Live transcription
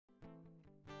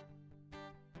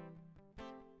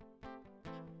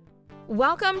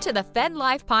Welcome to the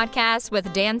FEDLIFE Podcast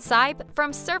with Dan Sipe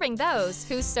from Serving Those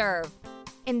Who Serve.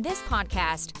 In this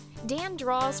podcast, Dan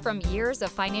draws from years of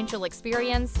financial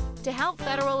experience to help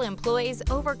federal employees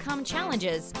overcome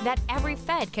challenges that every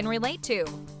Fed can relate to.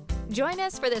 Join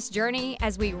us for this journey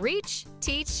as we reach,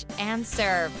 teach, and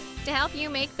serve to help you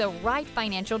make the right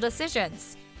financial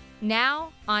decisions.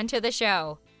 Now, on to the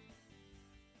show.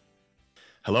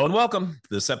 Hello and welcome to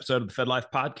this episode of the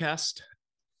FEDLIFE Podcast.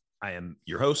 I am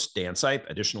your host, Dan Sipe.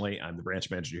 Additionally, I'm the branch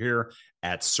manager here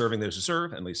at Serving Those Who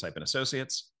Serve and Lee Sipe and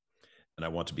Associates. And I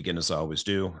want to begin, as I always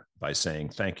do, by saying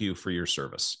thank you for your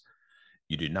service.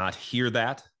 You do not hear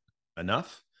that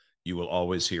enough. You will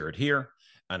always hear it here.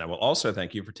 And I will also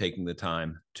thank you for taking the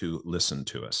time to listen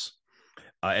to us.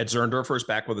 Ed Zurndorfer is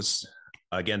back with us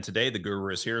again today. The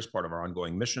Guru is here as part of our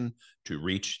ongoing mission to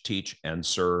reach, teach, and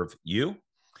serve you.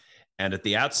 And at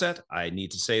the outset, I need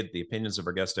to say that the opinions of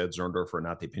our guest, Ed Zurndorfer, are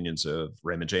not the opinions of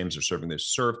Raymond James or Serving Those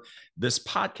Who Serve. This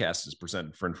podcast is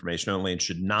presented for information only and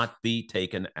should not be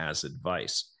taken as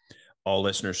advice. All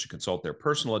listeners should consult their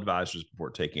personal advisors before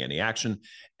taking any action.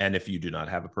 And if you do not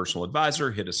have a personal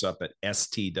advisor, hit us up at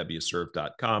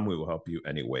stwserve.com. We will help you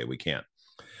any way we can.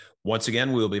 Once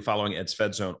again, we will be following Ed's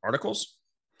FEDZONE articles.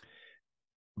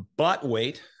 But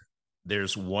wait.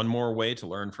 There's one more way to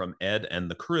learn from Ed and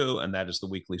the crew, and that is the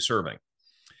weekly serving.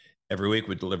 Every week,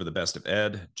 we deliver the best of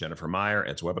Ed, Jennifer Meyer,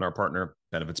 Ed's webinar partner,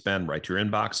 Benefits Ben, right to your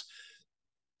inbox.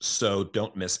 So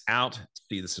don't miss out.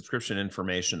 See the subscription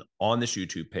information on this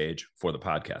YouTube page for the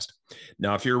podcast.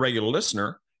 Now, if you're a regular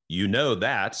listener, you know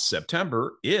that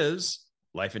September is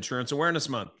Life Insurance Awareness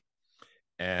Month.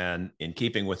 And in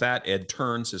keeping with that, Ed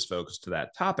turns his focus to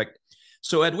that topic.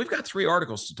 So, Ed, we've got 3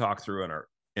 articles to talk through in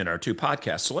our 2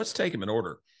 podcasts. So let's take them in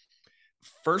order.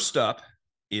 First up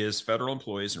is federal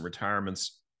employees and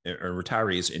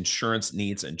retirees insurance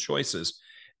needs and choices.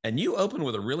 And you open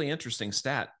with a really interesting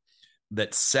stat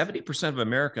that 70% of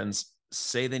Americans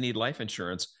say they need life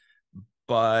insurance,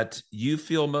 but you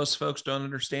feel most folks don't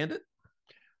understand it?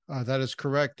 That is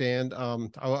correct, Dan. I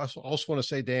also want to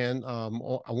say, Dan, I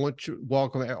want to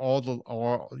welcome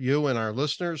you and our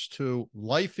listeners to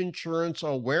Life Insurance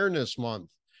Awareness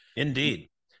Month. Indeed.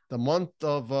 The month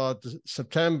of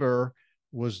September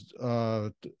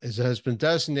has been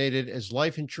designated as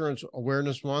Life Insurance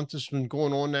Awareness Month. This has been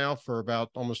going on now for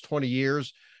about almost 20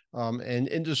 years. An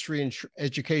industry and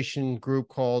education group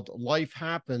called Life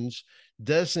Happens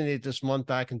designated this month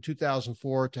back in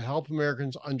 2004 to help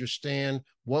Americans understand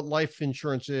what life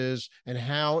insurance is and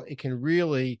how it can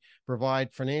really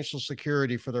provide financial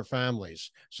security for their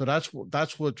families. So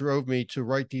that's what drove me to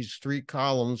write these 3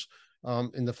 columns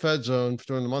in the FEDZONE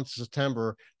during the month of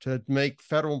September to make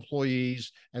federal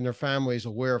employees and their families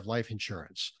aware of life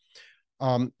insurance.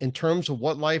 In terms of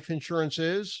what life insurance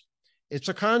is, it's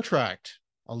a contract,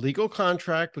 a legal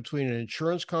contract between an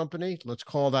insurance company, let's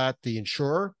call that the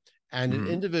insurer, and an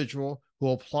individual who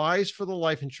applies for the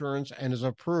life insurance and is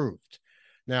approved.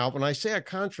 Now, when I say a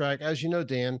contract, as you know,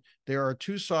 Dan, there are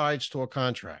 2 sides to a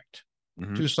contract,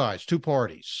 2 sides, 2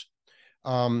 parties.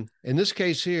 In this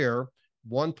case here,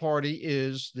 one party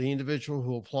is the individual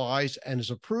who applies and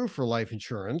is approved for life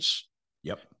insurance.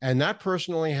 Yep. And that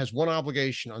person only has one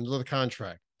obligation under the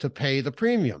contract, to pay the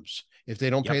premiums. If they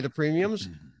don't pay the premiums,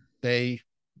 they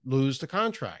lose the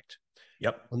contract.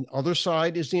 Yep. On the other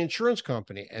side is the insurance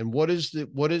company. And what is the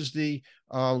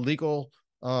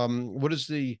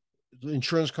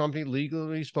insurance company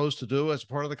legally supposed to do as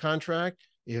part of the contract?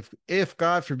 If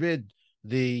God forbid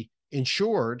the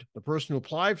insured, the person who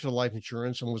applied for the life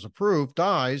insurance and was approved,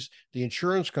 dies, the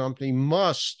insurance company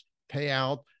must pay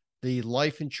out the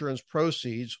life insurance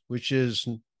proceeds, which is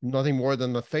nothing more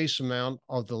than the face amount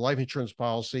of the life insurance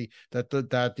policy that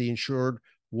the insured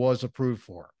was approved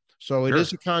for. So it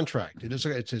is a contract. It's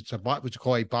what's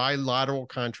called a bilateral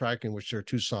contract in which there are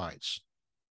 2 sides.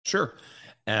 Sure.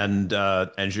 And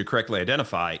as you correctly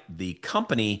identify, the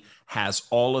company has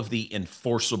all of the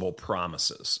enforceable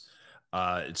promises.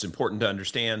 It's important to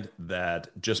understand that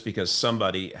just because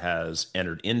somebody has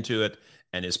entered into it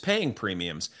and is paying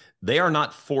premiums, they are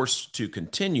not forced to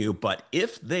continue. But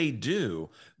if they do,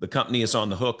 the company is on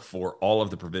the hook for all of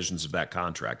the provisions of that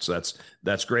contract. So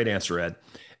that's great answer, Ed.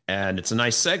 And it's a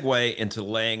nice segue into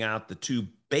laying out the 2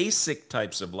 basic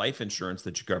types of life insurance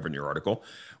that you cover in your article,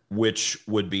 which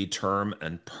would be term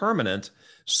and permanent.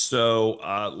 So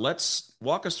let's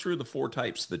walk us through the 4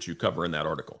 types that you cover in that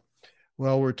article.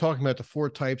 Well, we're talking about the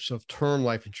 4 types of term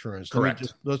life insurance.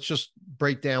 Correct. Let's just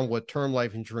break down what term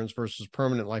life insurance versus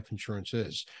permanent life insurance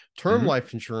is. Term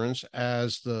life insurance,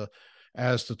 as the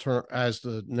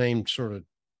name sort of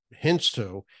hints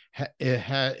to,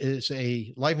 is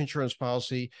a life insurance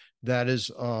policy that is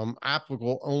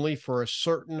applicable only for a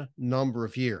certain number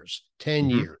of years, 10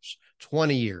 years,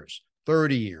 20 years,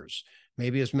 30 years,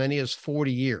 maybe as many as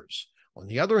 40 years. On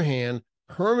the other hand,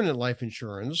 permanent life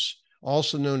insurance,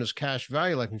 also known as cash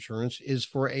value life insurance, is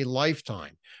for a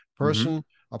lifetime. Person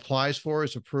applies for,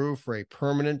 is approved for a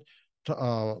permanent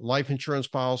life insurance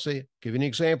policy. Give you an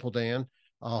example, Dan.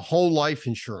 Whole life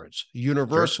insurance,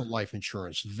 universal life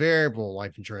insurance, variable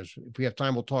life insurance. If we have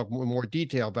time, we'll talk in more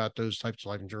detail about those types of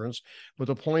life insurance. But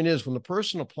the point is, when the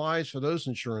person applies for those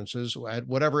insurances at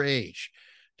whatever age,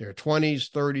 their 20s,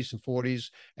 30s, and 40s,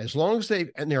 as long as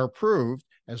they're approved,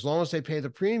 as long as they pay the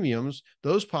premiums,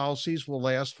 those policies will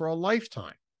last for a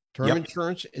lifetime. Term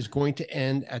insurance is going to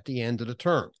end at the end of the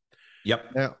term.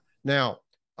 Now,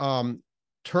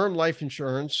 term life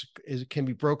insurance can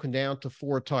be broken down to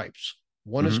 4 types.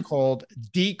 One is called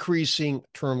decreasing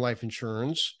term life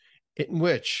insurance, in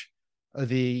which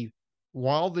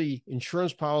while the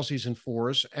insurance policy is in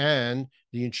force and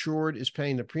the insured is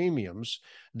paying the premiums,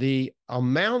 the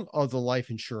amount of the life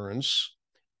insurance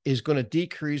is going to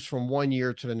decrease from 1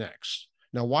 year to the next.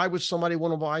 Now, why would somebody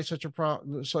want to buy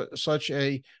such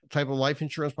a type of life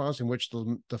insurance policy in which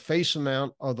the face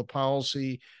amount of the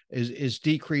policy is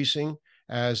decreasing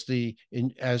as the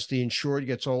insured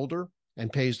gets older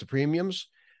and pays the premiums?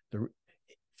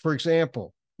 For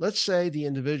example, let's say the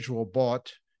individual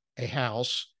bought a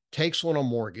house, takes on a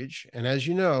mortgage, and as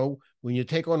you know, when you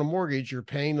take on a mortgage, you're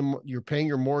paying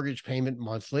your mortgage payment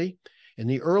monthly. In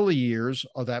the early years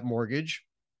of that mortgage,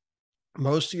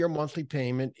 most of your monthly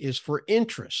payment is for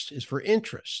interest,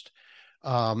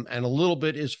 and a little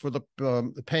bit is for the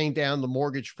paying down the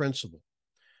mortgage principal.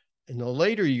 In the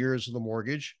later years of the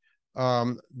mortgage,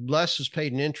 less is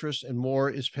paid in interest and more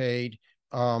is paid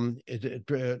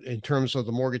in terms of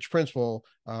the mortgage principal.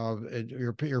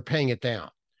 You're paying it down.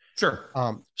 Sure.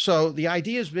 So the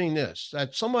idea is being this,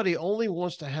 that somebody only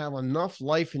wants to have enough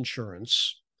life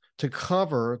insurance to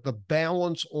cover the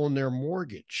balance on their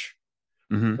mortgage.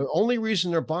 The only reason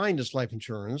they're buying this life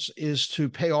insurance is to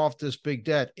pay off this big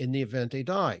debt in the event they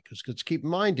die. Because keep in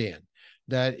mind, Dan,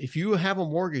 that if you have a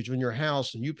mortgage on your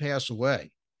house and you pass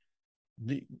away,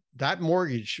 that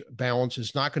mortgage balance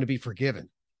is not going to be forgiven.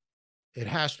 It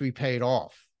has to be paid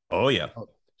off. Oh, yeah.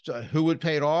 So who would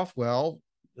pay it off? Well,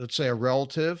 let's say a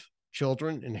relative,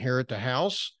 children inherit the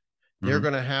house. They're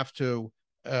going to have to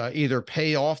either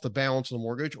pay off the balance of the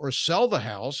mortgage or sell the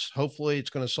house. Hopefully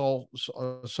it's going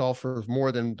to sell for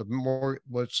more than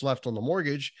what's left on the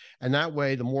mortgage. And that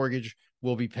way the mortgage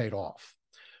will be paid off.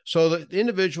 So the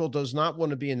individual does not want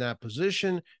to be in that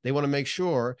position. They want to make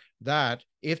sure that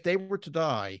if they were to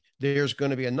die, there's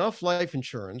going to be enough life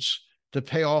insurance to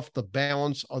pay off the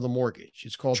balance of the mortgage.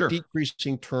 It's called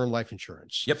decreasing term life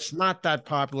insurance. It's not that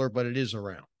popular, but it is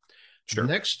around. The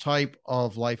next type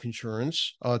of life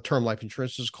insurance, term life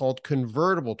insurance, is called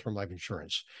convertible term life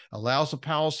insurance. Allows the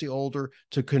policyholder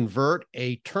to convert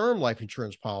a term life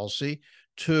insurance policy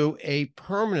to a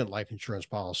permanent life insurance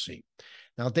policy.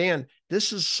 Now, Dan,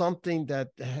 this is something that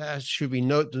should be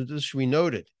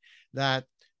noted, that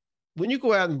when you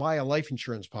go out and buy a life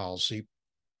insurance policy,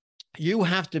 you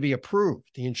have to be approved.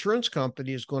 The insurance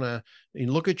company is going to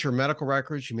look at your medical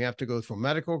records. You may have to go through a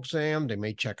medical exam. They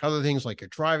may check other things like your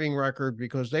driving record,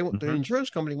 because the insurance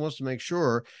company wants to make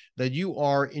sure that you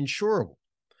are insurable.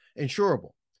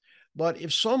 But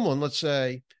if someone, let's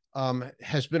say,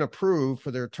 has been approved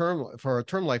for a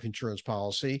term life insurance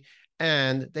policy,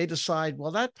 and they decide,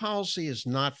 well, that policy is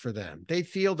not for them. They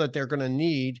feel that they're going to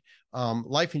need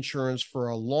life insurance for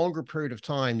a longer period of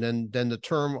time than the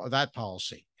term of that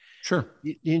policy.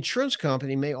 The insurance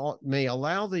company may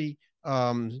allow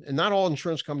and not all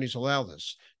insurance companies allow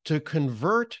this, to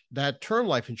convert that term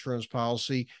life insurance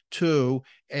policy to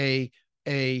a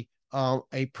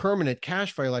permanent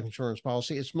cash value life insurance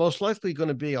policy. It's most likely going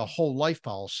to be a whole life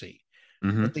policy.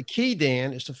 But the key,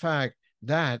 Dan, is the fact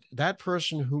that that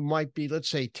person who might be, let's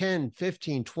say, 10,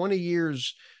 15, 20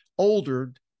 years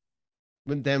older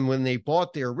than when they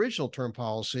bought their original term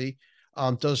policy,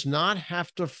 does not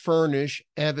have to furnish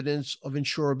evidence of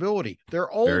insurability.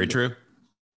 They're older. Very true.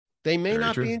 They may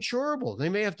not be insurable. They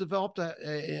may have developed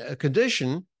a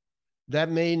condition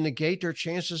that may negate their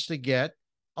chances to get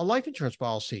a life insurance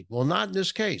policy. Well, not in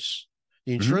this case.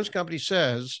 The insurance company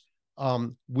says,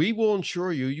 we will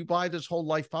insure you. You buy this whole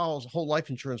life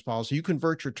insurance policy. You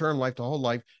convert your term life to whole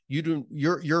life.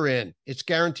 You're in. It's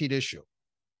guaranteed issue.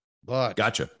 But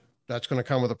that's going to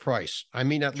come with a price. I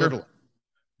mean that literally.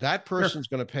 That person's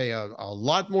going to pay a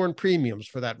lot more in premiums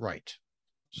for that right.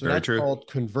 So that's called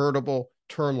convertible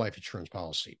term life insurance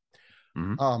policy.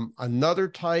 Another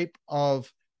type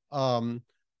of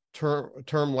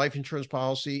term life insurance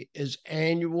policy is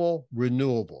annual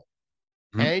renewable.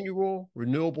 Mm-hmm. Annual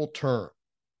renewable term,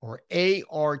 or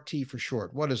ART for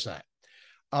short. What is that?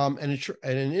 An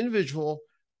individual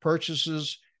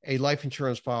purchases a life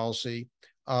insurance policy,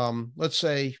 let's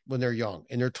say when they're young,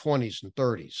 in their 20s and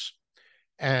 30s,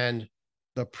 and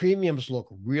the premiums look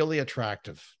really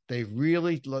attractive. They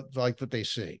really like what they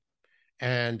see.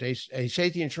 And they say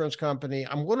to the insurance company,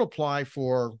 I'm going to apply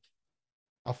for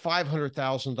a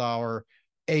 $500,000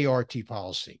 ART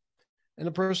policy. And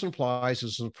the person applies,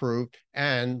 is approved,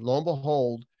 and lo and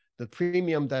behold, the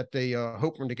premium that they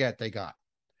hoping to get, they got.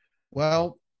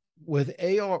 Well, with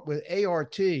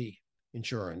ART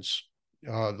insurance,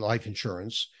 life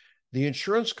insurance, the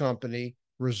insurance company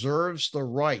reserves the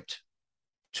right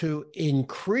to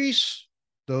increase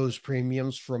those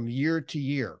premiums from year to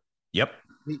year. Yep.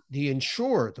 The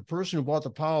insured, the person who bought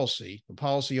the policy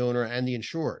owner and the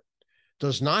insured,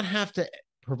 does not have to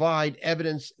provide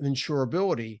evidence of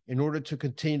insurability in order to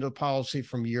continue the policy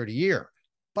from year to year.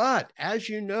 But as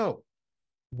you know,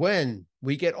 when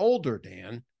we get older,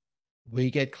 Dan,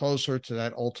 we get closer to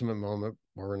that ultimate moment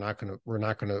where we're going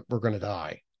to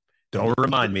die. Don't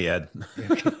remind me, Ed.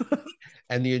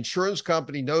 And the insurance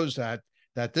company knows that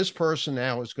this person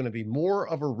now is going to be more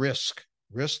of a risk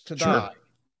to die.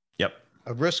 Yep.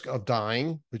 A risk of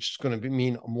dying, which is going to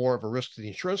mean more of a risk to the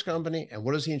insurance company. And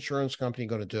what is the insurance company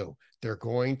going to do? They're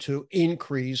going to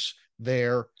increase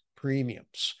their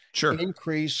premiums. Sure.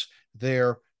 Increase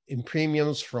their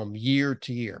premiums from year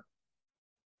to year.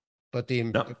 But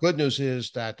the good news is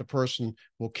that the person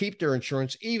will keep their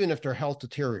insurance even if their health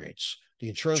deteriorates. The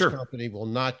insurance company will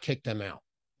not kick them out.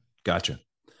 Gotcha.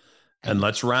 And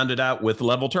let's round it out with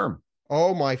level term.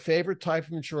 Oh, my favorite type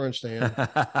of insurance, Dan.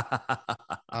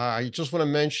 I just want to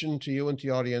mention to you and to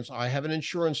the audience, I have an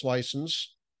insurance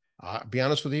license. Be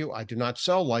honest with you, I do not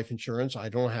sell life insurance. I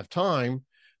don't have time,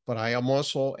 but I am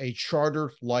also a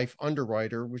chartered life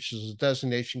underwriter, which is a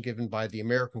designation given by the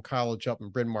American College up in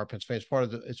Bryn Mawr,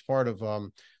 Pennsylvania. It's part of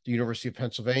the University of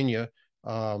Pennsylvania,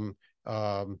 the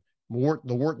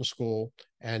Wharton School.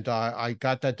 And I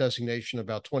got that designation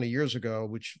about 20 years ago,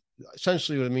 which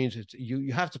essentially what it means is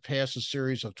you have to pass a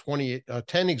series of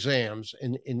 10 exams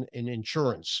in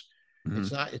insurance.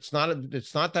 Mm-hmm. It's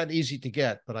not that easy to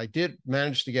get, but I did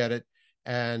manage to get it.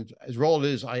 And as well it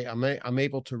is, I'm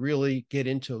able to really get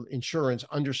into insurance,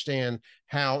 understand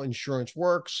how insurance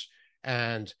works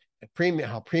and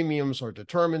how premiums are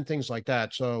determined, things like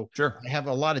that. So I have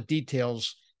a lot of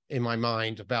details in my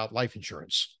mind about life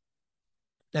insurance.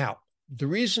 Now, the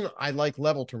reason I like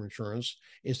level term insurance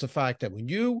is the fact that when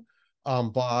you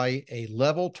buy a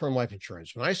level term life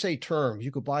insurance, when I say term,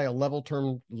 you could buy a level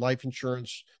term life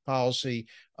insurance policy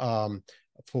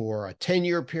for a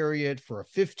 10-year period, for a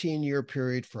 15-year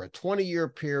period, for a 20-year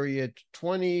period,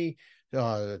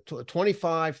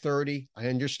 25, 30. I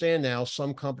understand now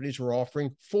some companies are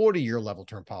offering 40-year level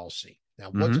term policy.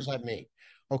 Now, what does that mean?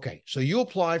 Okay, so you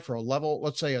apply for a level,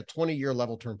 let's say a 20-year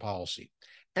level term policy.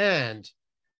 And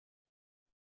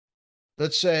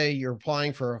let's say you're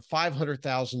applying for a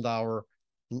 $500,000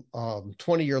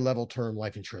 20-year level term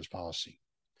life insurance policy.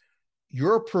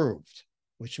 You're approved,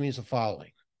 which means the following.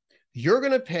 You're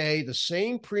going to pay the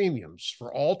same premiums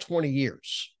for all 20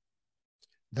 years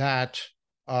that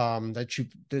you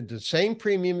did. The same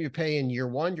premium you pay in year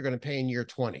 1, you're going to pay in year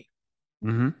 20.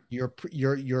 Mm-hmm. Your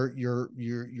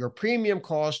premium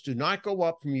costs do not go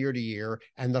up from year to year,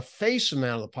 and the face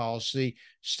amount of the policy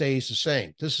stays the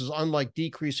same. This is unlike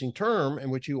decreasing term, in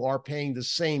which you are paying the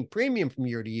same premium from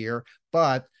year to year,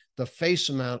 but the face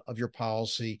amount of your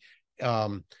policy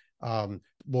will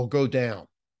go down.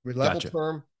 With level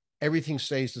term, everything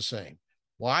stays the same.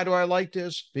 Why do I like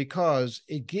this? Because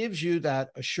it gives you that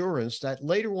assurance that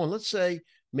later on, let's say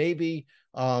maybe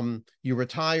you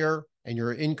retire and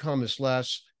your income is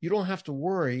less, you don't have to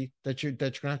worry that you're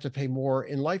going to have to pay more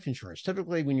in life insurance.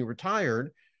 Typically, when you're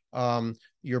retired,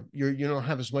 you don't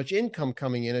have as much income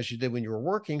coming in as you did when you were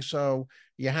working, so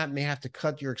you may have to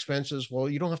cut your expenses. Well,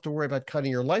 you don't have to worry about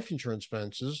cutting your life insurance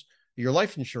expenses,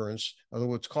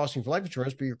 although it's costing for life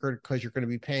insurance, but because you're going to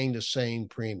be paying the same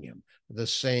premium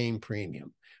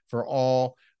for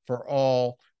all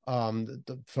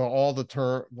the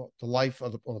term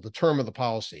of the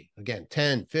policy. Again,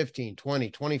 10, 15,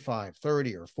 20, 25,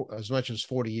 30, or as much as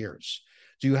 40 years.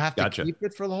 Do you have to keep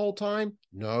it for the whole time?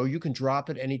 No, you can drop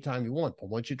it anytime you want. But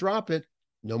once you drop it,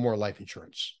 no more life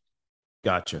insurance.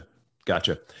 Gotcha.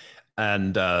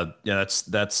 And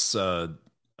that's a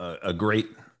great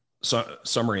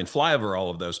summary and flyover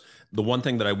all of those. The one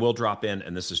thing that I will drop in,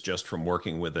 and this is just from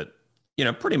working with it,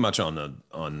 pretty much on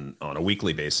a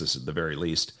weekly basis at the very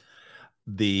least.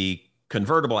 The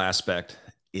convertible aspect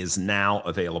is now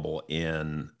available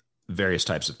in various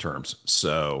types of terms.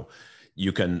 So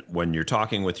you can, when you're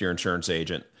talking with your insurance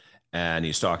agent and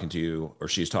he's talking to you or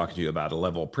she's talking to you about a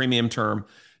level premium term,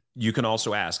 you can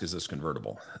also ask, is this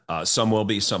convertible? Some will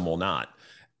be, some will not.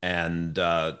 And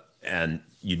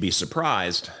you'd be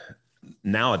surprised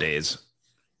nowadays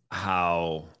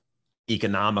how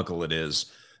economical it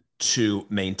is to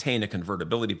maintain a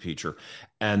convertibility feature.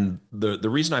 And the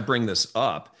reason I bring this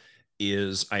up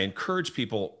is I encourage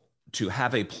people to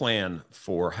have a plan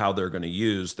for how they're going to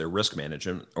use their risk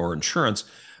management or insurance,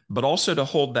 but also to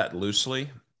hold that loosely,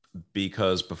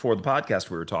 because before the podcast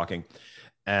we were talking,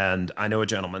 and I know a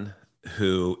gentleman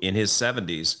who in his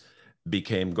 70s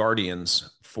became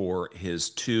guardians for his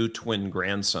two twin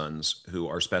grandsons who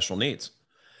are special needs.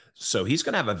 So he's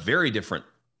going to have a very different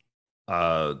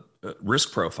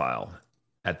risk profile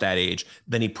at that age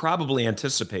than he probably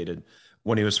anticipated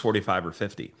when he was 45 or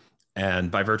 50.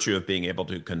 And by virtue of being able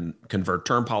to convert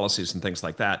term policies and things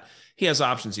like that, he has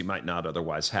options he might not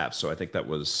otherwise have. So I think that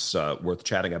was worth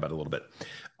chatting about a little bit.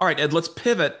 All right, Ed, let's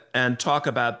pivot and talk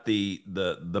about the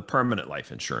permanent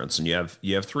life insurance. And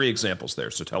you have three examples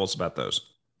there. So tell us about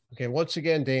those. Okay, once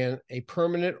again, Dan, a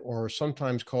permanent or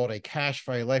sometimes called a cash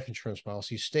value life insurance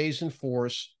policy stays in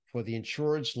force for the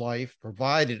insured's life,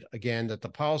 provided, again, that the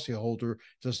policyholder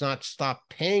does not stop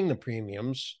paying the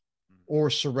premiums or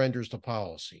surrenders the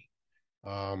policy.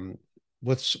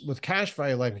 With cash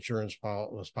value life insurance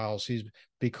policies,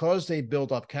 because they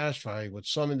build up cash value, what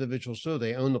some individuals do,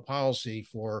 they own the policy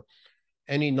for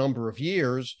any number of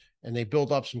years and they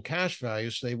build up some cash value,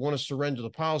 so they want to surrender the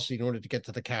policy in order to get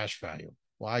to the cash value.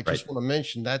 Well, I just want to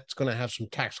mention that's going to have some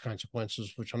tax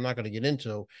consequences, which I'm not going to get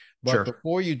into. But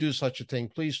before you do such a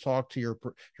thing, please talk to your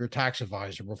tax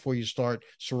advisor before you start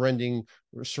surrendering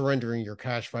your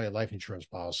cash value life insurance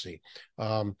policy.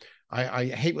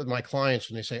 I hate with my clients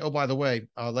when they say, "Oh, by the way,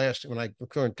 when I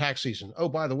during tax season, oh,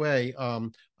 by the way,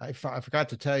 I forgot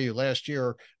to tell you, last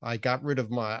year I got rid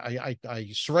of I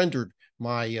surrendered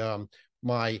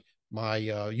my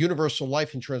universal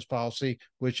life insurance policy,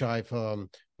 which I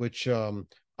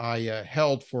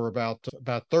held for about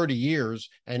 30 years.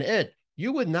 And Ed,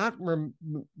 you would not,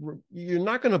 you're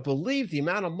not going to believe the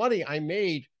amount of money I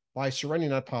made by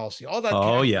surrendering that policy. All that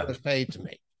cash was paid to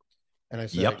me." And I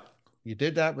said, "You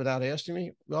did that without asking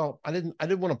me?" "Well, I didn't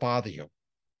want to bother you.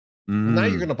 And now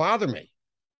you're going to bother me."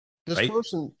 This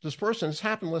person has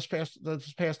happened this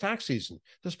past tax season.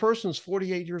 This person's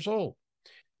 48 years old.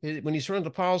 When he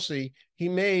surrendered the policy, he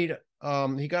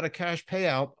got a cash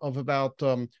payout of about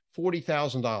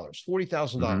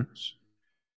 $40,000.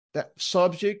 That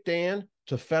subject, Dan,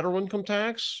 to federal income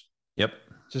tax,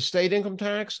 to state income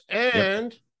tax,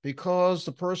 and because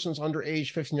the person's under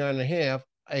age 59 and a half,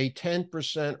 a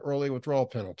 10% early withdrawal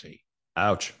penalty.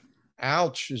 Ouch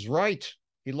is right.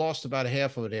 He lost about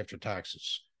half of it after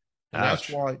taxes. And that's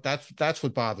why that's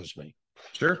what bothers me.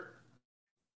 Sure.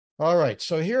 All right.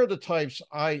 So here are the types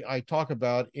I talk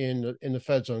about in the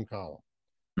FEDZONE column.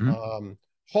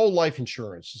 Whole life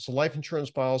insurance. It's a life insurance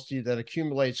policy that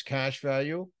accumulates cash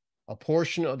value, a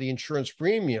portion of the insurance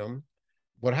premium.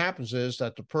 What happens is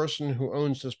that the person who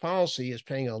owns this policy is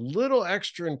paying a little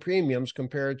extra in premiums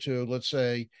compared to, let's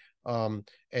say,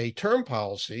 a term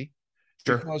policy,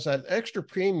 because that extra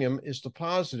premium is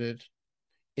deposited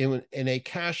in a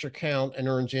cash account and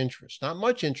earns interest. Not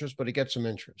much interest, but it gets some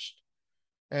interest.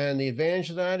 And the advantage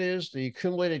of that is the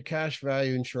accumulated cash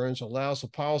value insurance allows the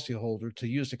policyholder to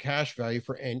use the cash value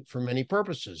for many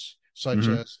purposes, such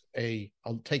as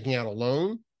taking out a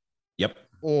loan,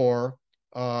 or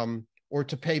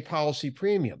to pay policy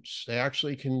premiums. They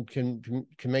actually can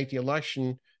make the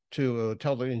election to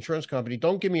tell the insurance company,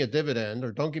 "Don't give me a dividend,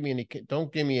 or don't give me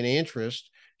any interest.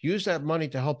 Use that money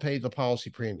to help pay the policy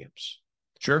premiums."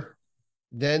 Sure.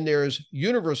 Then there's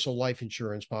universal life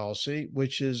insurance policy,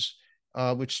 which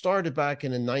started back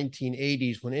in the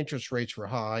 1980s when interest rates were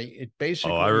high. It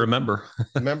basically, I remember.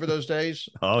 Remember those days?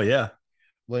 Oh yeah.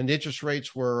 When interest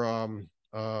rates were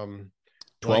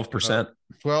 12%,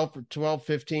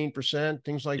 15%,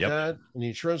 things like that. And the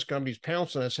insurance companies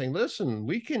pounced on that, saying, "Listen,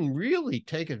 we can really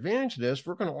take advantage of this.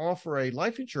 We're going to offer a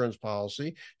life insurance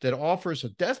policy that offers a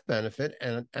death benefit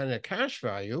and a cash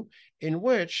value, in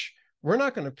which we're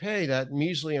not going to pay that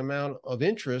measly amount of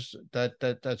interest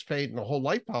that's paid in a whole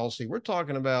life policy. We're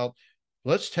talking about,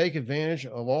 let's take advantage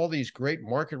of all these great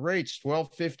market rates,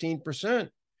 12,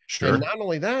 15%. Sure. And not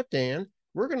only that, Dan,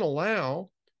 we're going to allow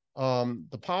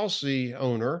the policy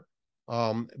owner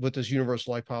with this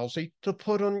universal life policy to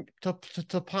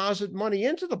deposit money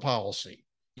into the policy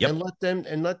and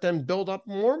let them build up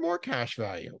more and more cash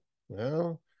value."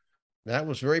 Well, That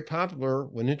was very popular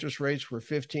when interest rates were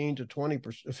 15 to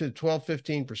 20%, 12,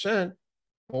 15%.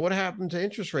 Well, what happened to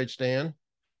interest rates, Dan?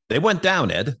 They went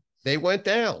down, Ed. They went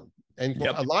down, and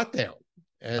Yep. a lot down.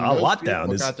 And A most lot people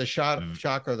down. got the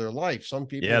shock of their life. Some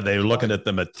people, yeah, they were looking at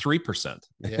them at 3%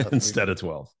 instead of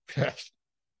 12.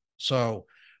 So,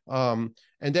 and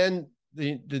then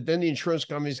the insurance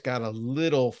companies got a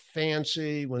little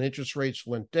fancy when interest rates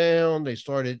went down. They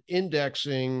started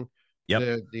indexing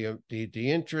the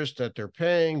interest that they're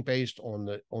paying based on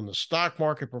the stock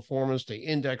market performance. They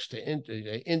index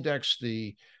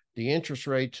the interest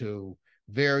rate to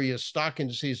various stock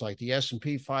indices like the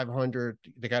S&P 500.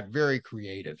 They got very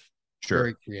creative. Sure.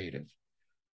 Very creative.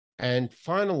 And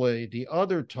finally, the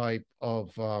other type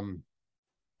of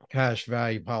cash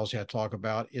value policy I talk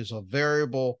about is a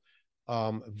variable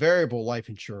life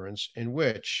insurance, in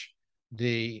which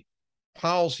the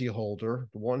policyholder,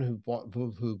 the one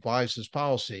who buys this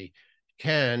policy,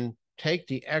 can take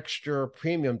the extra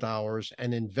premium dollars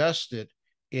and invest it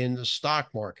in the stock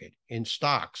market, in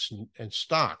stocks and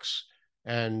stocks.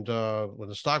 And when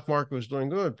the stock market was doing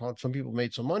good, some people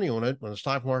made some money on it. When the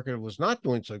stock market was not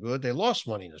doing so good, they lost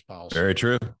money in this policy. Very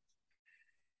true.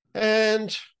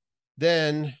 And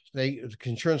then the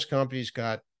insurance companies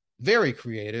got very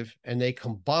creative, and they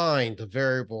combined the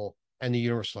variable and the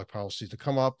universal life policies to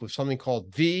come up with something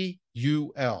called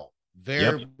VUL,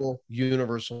 variable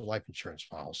universal life insurance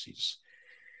policies.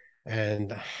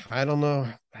 And I don't know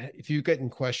if you're getting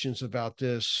questions about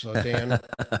this, Dan,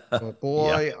 but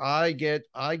boy, I get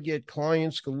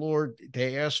clients galore.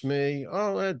 They ask me,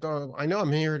 "Oh, I know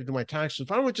I'm here to do my taxes,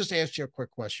 but I would just ask you a quick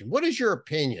question. What is your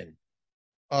opinion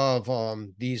of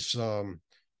these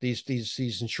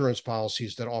insurance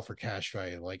policies that offer cash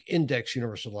value, like index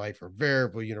universal life or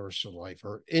variable universal life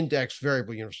or index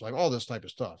variable universal life, all this type of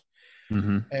stuff?"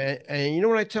 Mm-hmm. And you know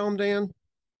what I tell them, Dan?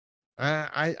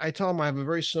 I tell them I have a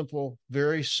very simple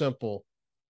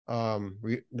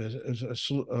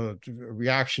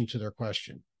reaction to their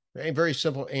question, a very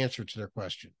simple answer to their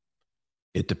question.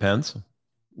 It depends.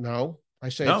 No, I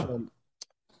say to them,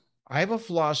 I have a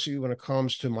philosophy when it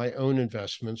comes to my own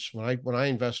investments. When I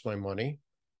invest my money,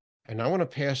 and I want to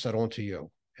pass that on to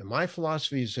you. And my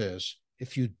philosophy is this: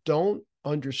 if you don't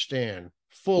understand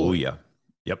fully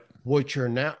what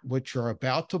you're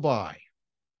about to buy,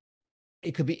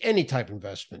 it could be any type of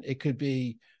investment. It could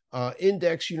be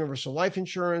index universal life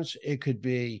insurance. It could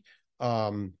be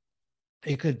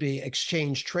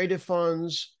exchange traded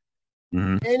funds.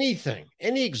 Anything,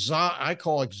 I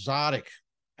call exotic,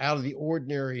 out of the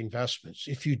ordinary investments.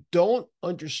 If you don't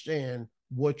understand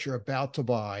what you're about to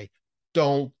buy,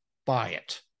 don't buy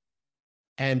it.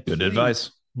 And good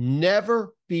advice.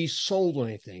 Never be sold on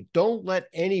anything. Don't let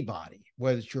anybody,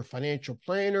 whether it's your financial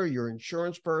planner, your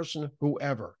insurance person,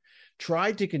 whoever,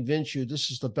 try to convince you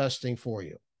this is the best thing for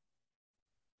you.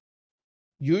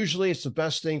 Usually it's the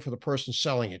best thing for the person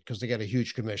selling it because they get a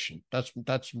huge commission. That's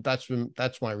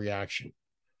my reaction.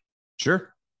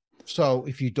 Sure. So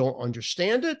if you don't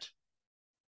understand it,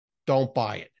 don't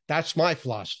buy it. That's my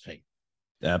philosophy.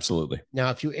 Absolutely. Now,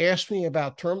 if you ask me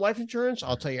about term life insurance,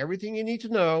 I'll tell you everything you need to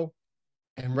know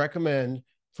and recommend.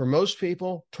 For most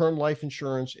people, term life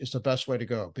insurance is the best way to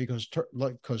go because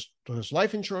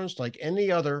life insurance, like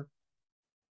any other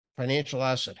financial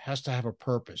asset, has to have a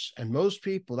purpose. And most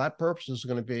people, that purpose is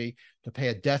going to be to pay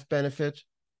a death benefit,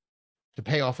 to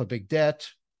pay off a big debt.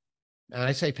 And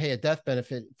I say pay a death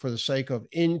benefit for the sake of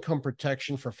income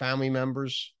protection for family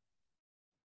members.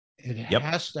 It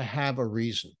has to have a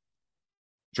reason.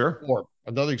 Sure. Or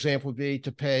another example would be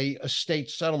to pay estate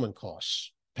settlement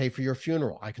costs, pay for your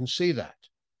funeral. I can see that.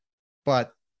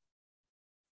 But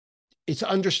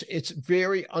it's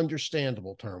very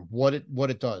understandable term, what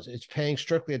it does. It's paying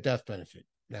strictly a death benefit.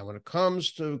 Now, when it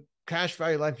comes to cash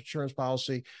value life insurance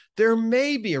policy, there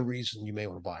may be a reason you may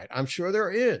want to buy it. I'm sure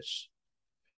there is.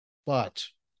 But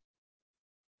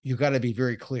you got to be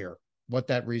very clear what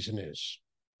that reason is.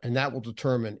 And that will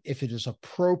determine if it is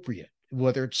appropriate,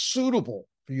 whether it's suitable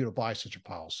for you to buy such a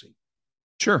policy.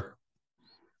 Sure.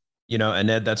 And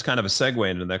Ed, that's kind of a segue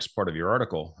into the next part of your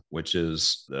article, which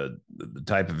is the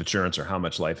type of insurance or how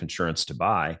much life insurance to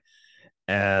buy.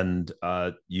 And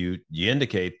you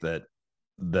indicate that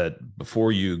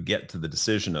before you get to the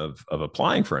decision of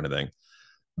applying for anything,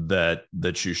 that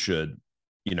you should,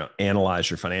 analyze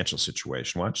your financial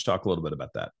situation. Why don't you talk a little bit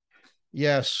about that?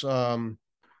 Yes. You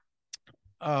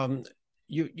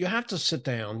have to sit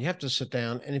down.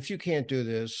 And if you can't do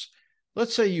this,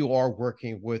 let's say you are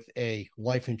working with a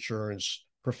life insurance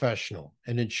professional,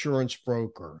 an insurance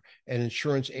broker, an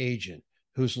insurance agent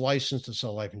who's licensed to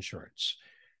sell life insurance.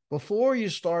 Before you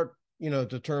start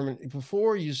determine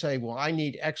before you say, well, I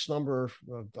need X number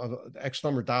of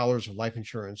dollars of life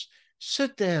insurance.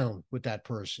 Sit down with that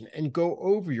person and go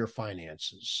over your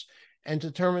finances and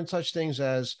determine such things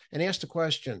as, and ask the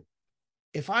question,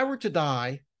 if I were to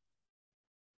die,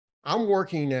 I'm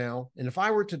working now, and if I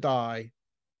were to die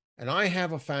and I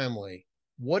have a family,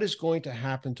 what is going to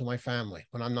happen to my family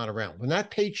when I'm not around, when that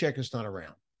paycheck is not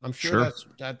around? I'm sure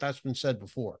that's been said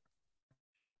before.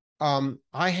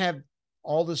 I have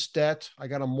all this debt. I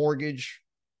got a mortgage.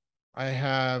 I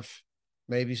have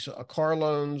maybe a car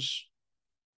loans.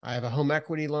 I have a home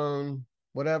equity loan,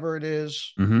 whatever it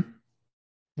is. Mm-hmm.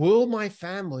 Will my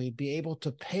family be able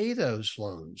to pay those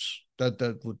loans,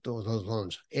 those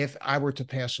loans, if I were to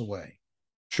pass away?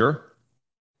 Sure.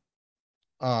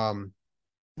 Now,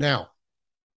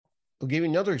 I'll give you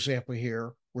another example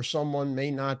here where someone may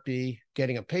not be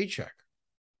getting a paycheck.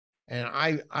 And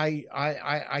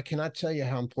I cannot tell you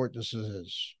how important this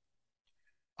is.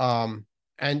 And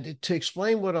to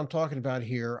explain what I'm talking about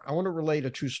here, I want to relate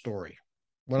a true story.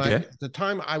 When at the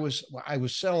time I was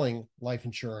selling life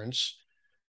insurance,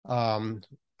 someone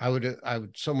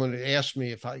would ask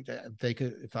me if I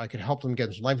could help them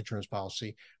get some life insurance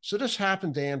policy. So this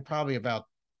happened, Dan, probably about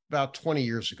 20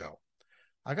 years ago.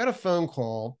 I got a phone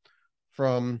call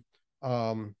from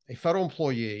a federal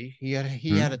employee. He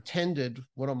had attended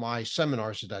one of my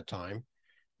seminars at that time,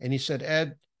 and he said,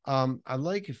 Ed, I'd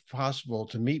like, if possible,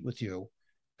 to meet with you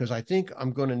because I think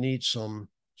I'm going to need some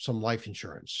life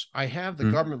insurance. I have the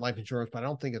government life insurance, but I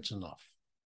don't think it's enough.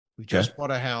 We just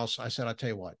bought a house. I said, I'll tell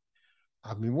you what,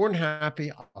 I'll be more than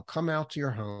happy. I'll come out to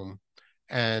your home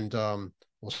and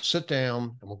we'll sit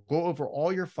down and we'll go over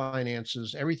all your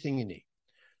finances, everything you need.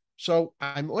 So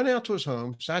I went out to his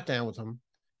home, sat down with him.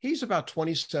 He's about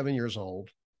 27 years old,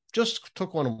 just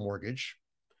took on a mortgage,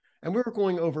 and we were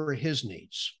going over his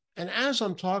needs. And as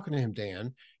I'm talking to him,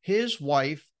 Dan, his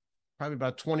wife, probably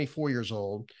about 24 years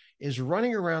old, is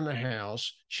running around the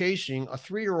house chasing a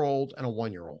 3-year-old and a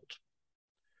 1-year-old.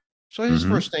 So his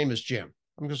first name is Jim.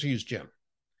 I'm going to use Jim.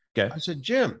 Okay. I said,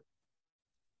 Jim,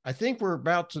 I think we're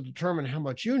about to determine how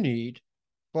much you need,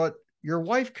 but your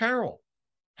wife, Carol,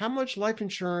 how much life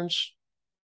insurance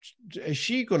is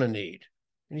she going to need?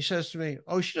 And he says to me,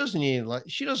 oh, she doesn't need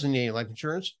any life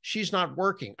insurance. She's not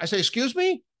working. I say, excuse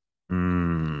me?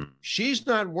 She's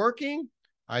not working?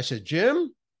 I said,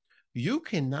 Jim, you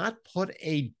cannot put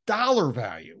a dollar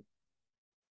value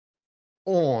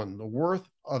on the worth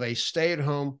of a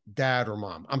stay-at-home dad or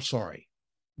mom. I'm sorry.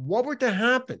 What were to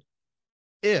happen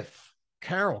if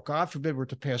Carol, God forbid, were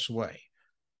to pass away?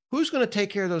 Who's going to take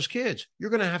care of those kids?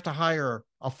 You're going to have to hire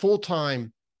a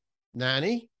full-time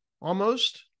nanny,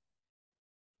 almost.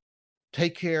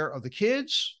 Take care of the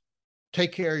kids,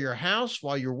 take care of your house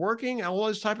while you're working, all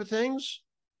those type of things.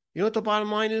 You know what the bottom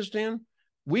line is, Dan?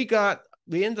 I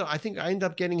ended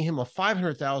up getting him a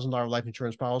 $500,000 life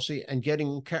insurance policy and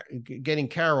getting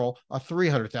Carol a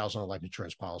 $300,000 life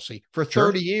insurance policy for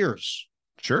 30 years.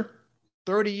 Sure.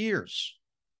 30 years.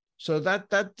 So that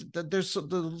there's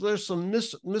some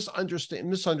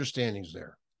misunderstandings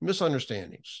there.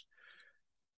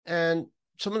 And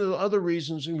some of the other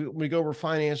reasons we go over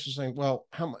finances, saying, well,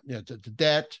 how much the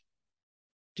debt?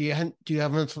 Do you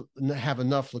have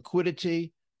enough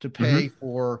liquidity to pay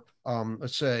for,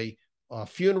 let's say, a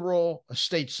funeral,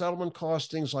 estate settlement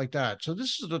costs, things like that? So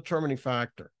this is a determining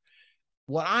factor.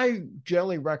 What I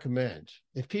generally recommend,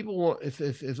 if people want,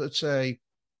 if let's say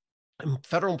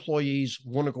federal employees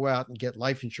want to go out and get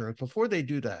life insurance, before they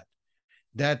do that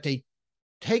they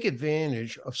take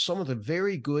advantage of some of the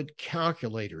very good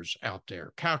calculators out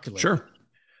there. Sure.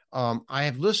 I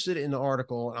have listed in the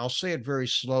article, and I'll say it very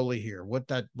slowly here, what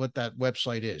that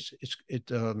website is.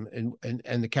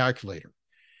 And the calculator.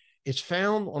 It's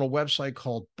found on a website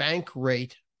called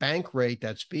Bankrate. Bankrate,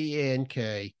 that's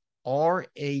BANKRATE.com,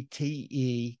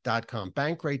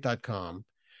 bankrate.com.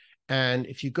 And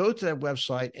if you go to that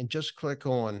website and just click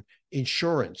on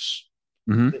insurance,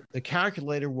 the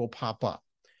calculator will pop up.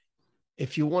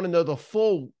 If you want to know the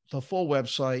full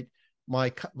website,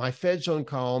 my FEDZONE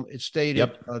column, it's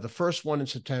stated the first one in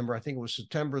September. I think it was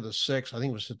September the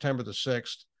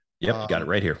 6th. Yep, got it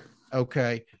right here.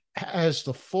 Okay, has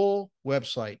the full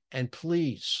website. And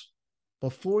please,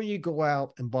 before you go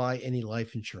out and buy any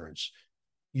life insurance,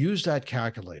 use that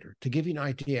calculator to give you an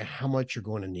idea how much you're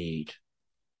going to need.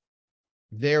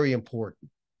 Very important.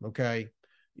 Okay,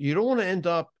 you don't want to end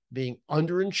up being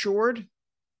underinsured.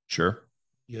 Sure.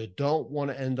 You don't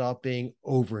want to end up being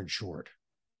overinsured.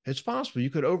 It's possible you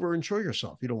could overinsure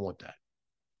yourself. You don't want that.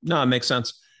 No, it makes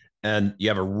sense. And you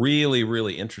have a really,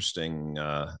 really interesting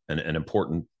and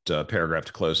important paragraph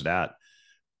to close it at,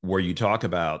 where you talk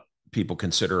about people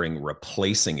considering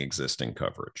replacing existing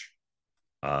coverage.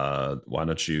 Why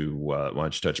don't you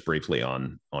touch briefly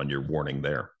on your warning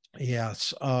there?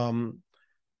 Yes. The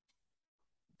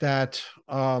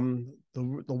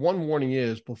one warning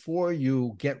is, before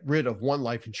you get rid of one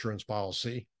life insurance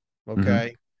policy,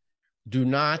 okay, do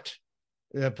not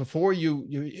before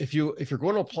if you're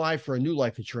going to apply for a new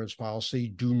life insurance policy,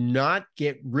 do not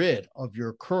get rid of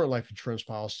your current life insurance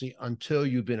policy until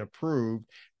you've been approved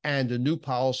and the new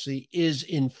policy is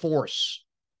in force.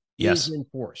 Yes. Is in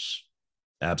force.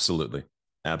 Absolutely.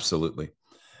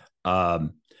 Now,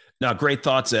 great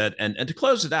thoughts, Ed. And to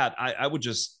close it out, I would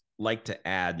just like to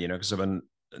add, because I've been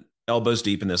elbows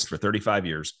deep in this for 35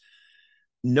 years,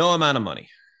 no amount of money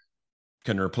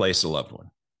can replace a loved one.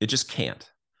 It just can't.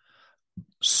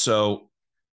 So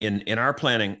in our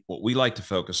planning, what we like to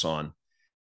focus on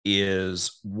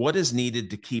is what is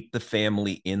needed to keep the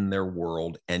family in their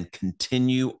world and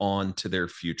continue on to their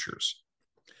futures.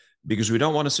 Because we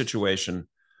don't want a situation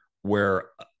where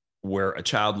a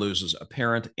child loses a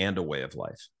parent and a way of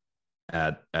life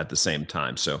at the same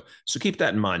time. So keep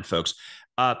that in mind, folks.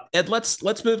 Ed,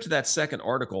 let's move to that second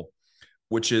article,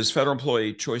 which is Federal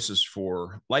Employee Choices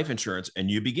for Life Insurance. And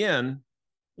you begin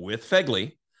with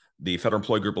FEDLI, the Federal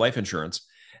Employee Group Life Insurance.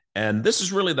 And this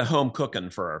is really the home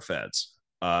cooking for our feds.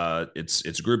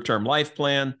 It's a group term life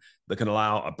plan that can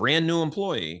allow a brand new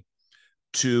employee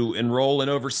to enroll in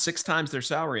over 6 times their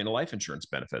salary in a life insurance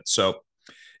benefit. So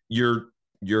your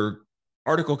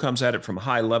article comes at it from a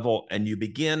high level, and you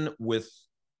begin with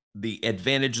the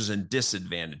advantages and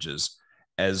disadvantages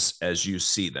as you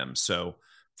see them. So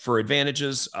for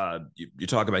advantages, you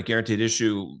talk about guaranteed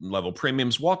issue level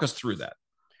premiums. Walk us through that.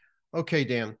 Okay,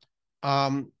 Dan.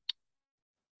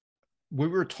 We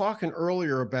were talking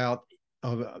earlier about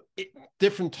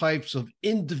different types of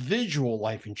individual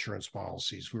life insurance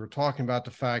policies. We were talking about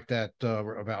the fact that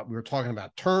we were talking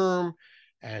about term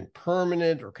and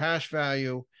permanent or cash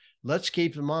value. Let's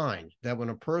keep in mind that when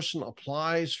a person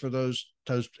applies for those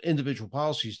individual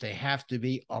policies, they have to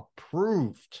be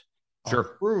approved. Sure.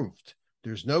 Approved.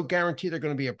 There's no guarantee they're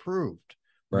going to be approved,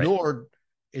 right. Nor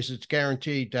is it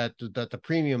guaranteed that the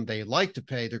premium they like to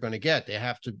pay they're going to get.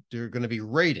 They're going to be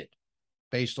rated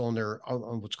based on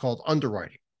what's called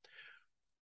underwriting.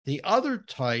 The other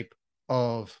type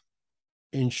of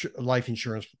life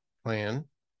insurance plan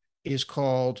is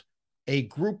called a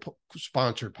group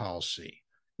sponsored policy.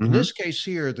 In this case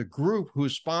here, the group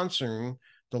who's sponsoring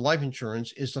the life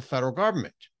insurance is the federal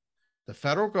government. The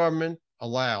federal government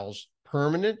allows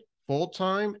permanent,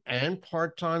 full-time, and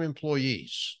part-time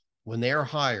employees, when they are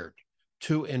hired,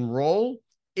 to enroll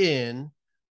in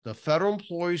the Federal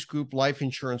Employees Group Life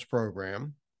Insurance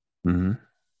Program, in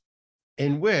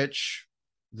which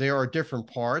there are different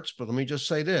parts. But let me just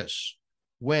say this.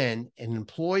 When an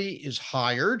employee is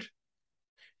hired,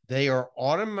 they are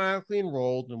automatically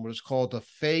enrolled in what is called the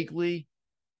FEDLIFE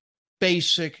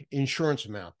Basic Insurance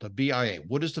Amount, the BIA.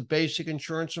 What is the basic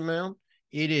insurance amount?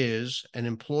 It is an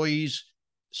employee's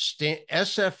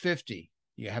SF50.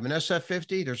 You have an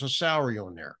SF50, there's a salary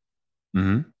on there.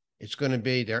 It's going to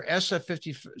be their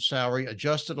SF50 salary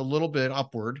adjusted a little bit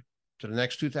upward to the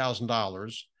next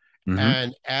 $2,000.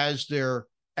 And as their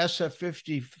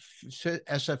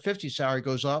SF50 salary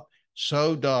goes up,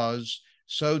 so does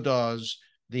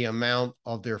the amount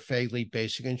of their FEDLIFE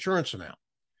Basic Insurance amount.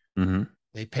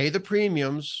 They pay the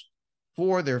premiums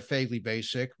for their FEDLIFE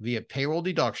Basic via payroll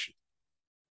deduction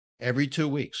every 2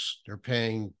 weeks. They're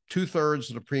paying 2/3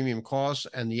 of the premium costs,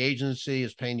 and the agency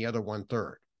is paying the other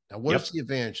 1/3. Now, what is the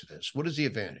advantage of this? What is the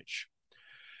advantage?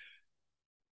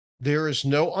 There is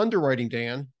no underwriting,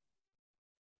 Dan.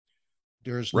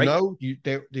 There's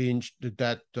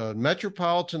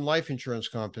Metropolitan Life Insurance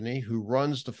Company, who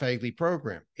runs the FEDLIFE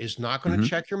program, is not going to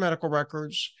check your medical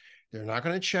records. They're not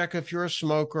going to check if you're a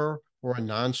smoker or a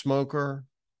non-smoker.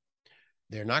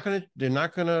 They're not going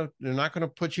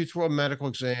to put you through a medical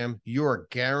exam. You're a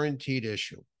guaranteed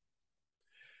issue.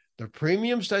 The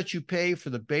premiums that you pay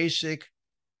for the basic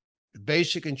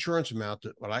insurance amount,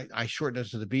 what I shorten it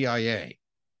to the BIA,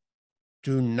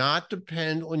 do not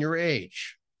depend on your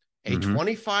age. A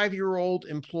 25-year-old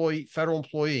federal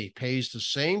employee pays the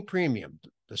same premium,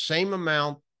 the same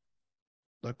amount,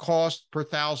 the cost per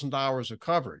 $1,000 of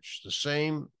coverage, the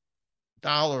same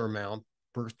dollar amount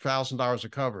per $1,000 of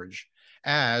coverage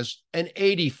as an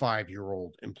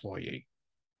 85-year-old employee.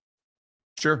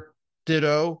 Sure.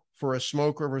 Ditto for a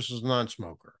smoker versus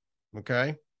non-smoker.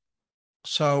 Okay.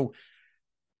 So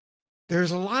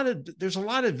there's a lot of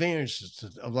advantages to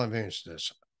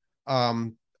this.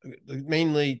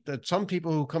 Mainly that some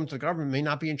people who come to the government may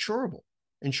not be insurable.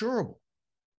 Sure.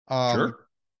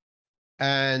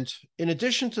 And in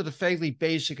addition to the FEDLIFE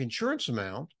basic insurance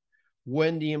amount,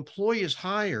 when the employee is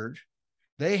hired,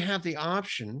 they have the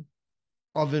option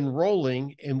of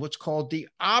enrolling in what's called the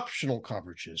optional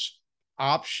coverages.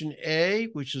 Option A,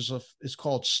 which is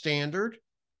called standard.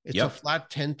 It's a flat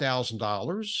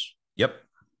 $10,000. Yep.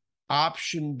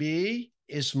 Option B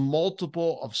is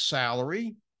multiple of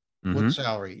salary. What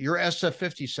salary? Your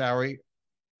SF50 salary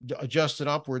adjusted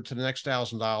upward to the next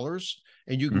 $1,000,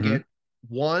 and you can get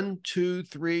 1, 2,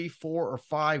 3, 4, or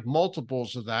 5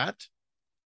 multiples of that.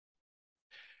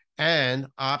 And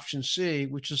option C,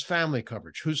 which is family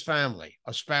coverage. Whose family?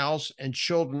 A spouse and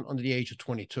children under the age of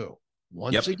 22.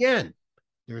 Once again,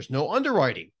 there's no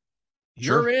underwriting.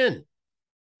 You're in.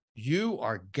 You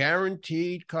are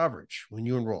guaranteed coverage when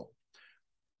you enroll.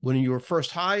 When you are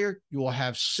first hired, you will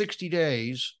have 60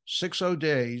 days, 60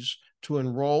 days to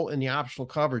enroll in the optional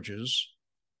coverages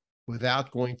without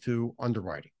going through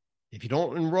underwriting. If you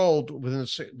don't enroll within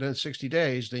 60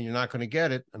 days, then you're not going to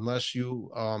get it unless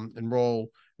you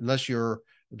enroll, unless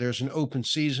there's an open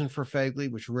season for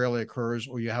FEDLIFE, which rarely occurs,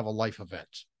 or you have a life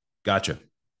event. Gotcha.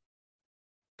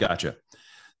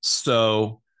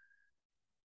 So,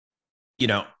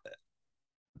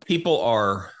 people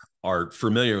are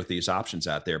familiar with these options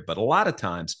out there, but a lot of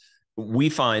times we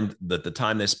find that the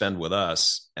time they spend with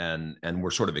us and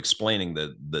we're sort of explaining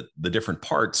the different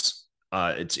parts,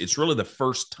 it's really the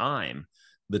first time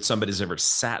that somebody's ever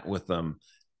sat with them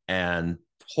and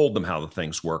told them how the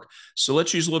things work. So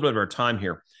let's use a little bit of our time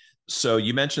here. So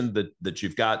you mentioned that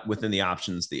you've got within the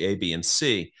options the A, B, and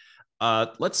C.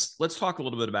 Let's talk a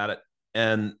little bit about it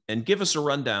and give us a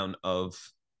rundown of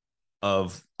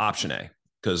option A,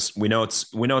 because we know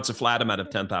it's a flat amount of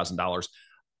 $10,000.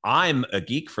 I'm a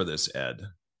geek for this, Ed,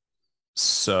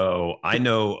 so I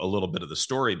know a little bit of the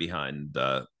story behind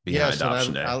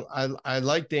option A. I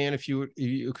like, Dan, if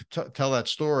you could tell that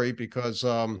story, because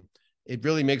it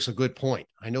really makes a good point.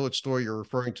 I know what story you're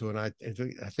referring to, and I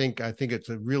think it's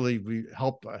a really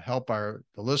help the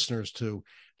listeners to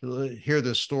hear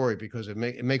this story, because it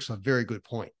makes a very good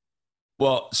point.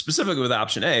 Well, specifically with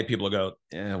option A, people go,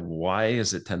 why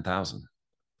is it 10,000?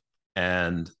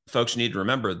 And folks, you need to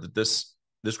remember that this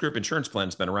group insurance plan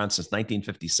has been around since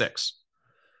 1956.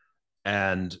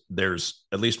 And there's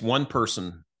at least one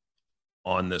person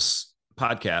on this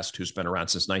podcast who's been around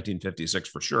since 1956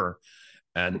 for sure.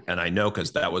 And I know,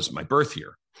 because that was my birth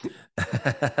year.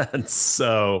 And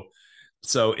so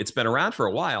it's been around for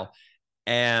a while.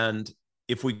 And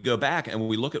if we go back and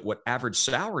we look at what average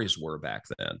salaries were back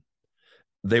then,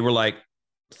 they were like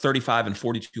 $3,500 and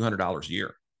 $4,200 a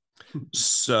year.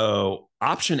 So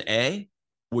option A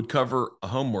would cover a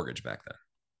home mortgage back then.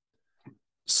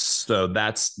 So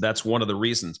that's one of the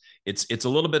reasons. It's a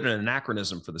little bit of an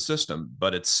anachronism for the system,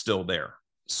 but it's still there.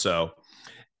 So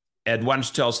Ed, why don't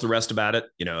you tell us the rest about it?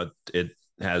 It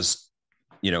has,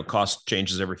 cost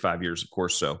changes every 5 years, of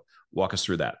course. So walk us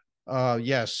through that.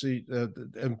 Yes,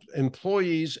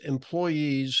 employees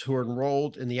who are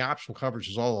enrolled in the optional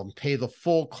coverages, all of them, pay the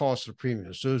full cost of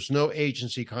premiums. So there's no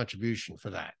agency contribution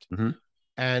for that.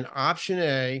 And option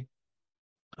A,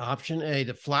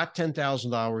 the flat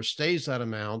 $10,000 stays that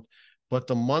amount, but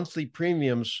the monthly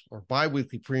premiums or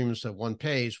biweekly premiums that one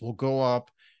pays will go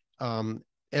up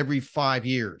every 5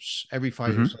 years. Every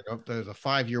 5 years, like there's a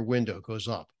 5-year window goes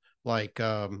up, like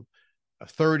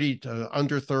 30 to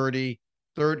under 30.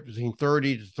 Between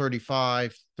 30 to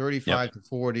 35, 35 to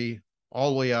 40, all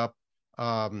the way up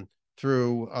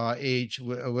through age,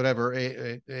 whatever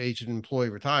age an employee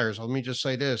retires. Let me just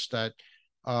say this, that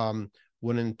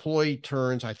when an employee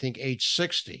turns, I think, age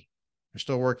 60, they're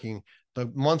still working,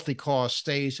 the monthly cost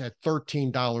stays at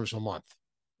 $13 a month.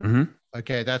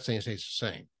 Okay, that stays the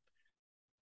same.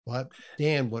 But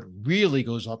Dan, what really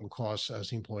goes up in cost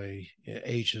as the employee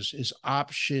ages is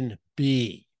option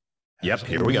B. Yep,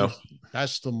 here we go.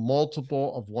 That's the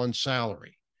multiple of one's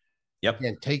salary. Yep.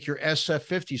 Again, take your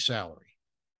SF50 salary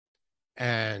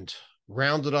and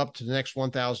round it up to the next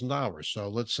 $1,000. So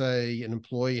let's say an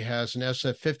employee has an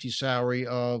SF50 salary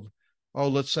of,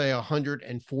 let's say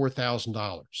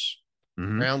 $104,000.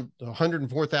 Round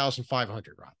 $104,500,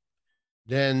 right?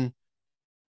 Then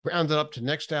round it up to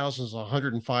next thousand is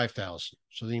 $105,000.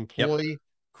 So the employee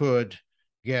could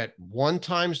get 1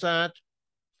 times that,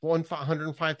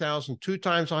 105,000, 2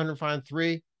 times 105,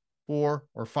 3, 4,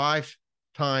 or 5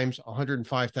 times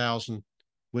 105,000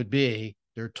 would be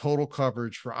their total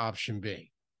coverage for option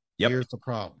B. Here's the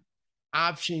problem.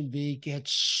 Option B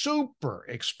gets super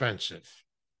expensive.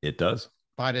 It does.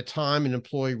 By the time an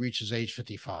employee reaches age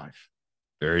 55.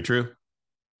 Very true.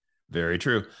 Very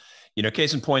true.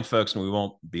 Case in point, folks, and we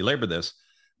won't belabor this,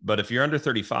 but if you're under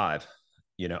 35,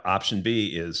 option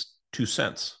B is 2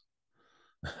 cents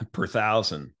per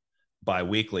thousand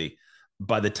biweekly.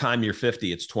 By the time you're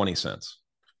 50, it's 20 cents.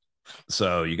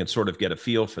 So you can sort of get a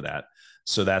feel for that.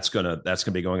 So that's gonna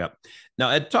be going up.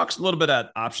 Now it talks a little bit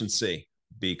at option C,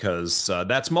 because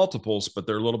that's multiples, but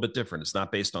they're a little bit different. It's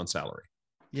not based on salary.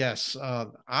 Yes.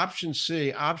 Option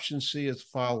C is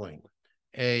following.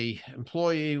 A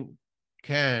employee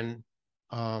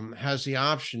has the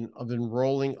option of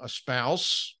enrolling a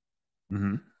spouse.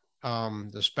 Mm-hmm.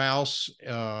 The spouse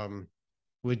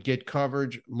would get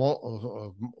coverage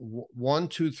of 1,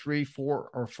 2, 3, 4,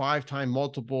 or 5 time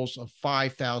multiples of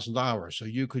 $5,000. So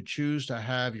you could choose to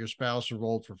have your spouse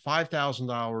enrolled for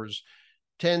 $5,000,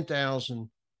 $10,000,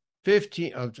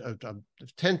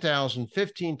 $10,000,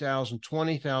 $15,000,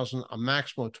 $20,000, a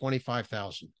maximum of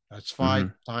 $25,000. That's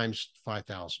 5 times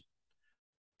 5,000.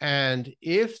 And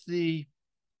if the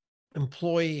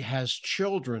employee has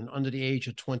children under the age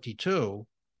of 22,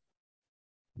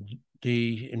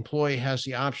 the employee has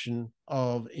the option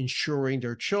of insuring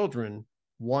their children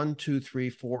 1, 2, 3,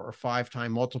 4, or 5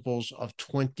 time multiples of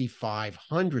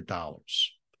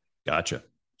 $2,500. Gotcha.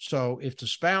 So if the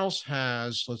spouse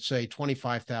has, let's say,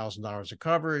 $25,000 of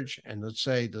coverage, and let's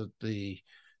say the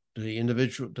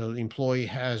employee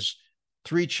has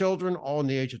 3 children, all in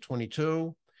the age of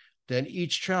 22, then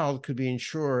each child could be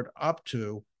insured up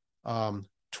to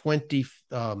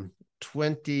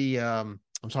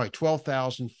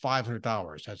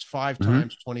 $12,500. That's 5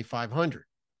 times 2,500.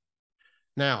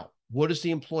 Now, what is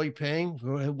the employee paying?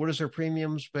 What is their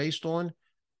premiums based on?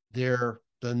 The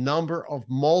number of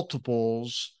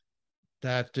multiples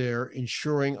that they're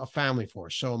insuring a family for.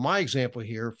 So in my example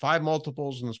here, 5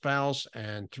 multiples in the spouse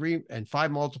and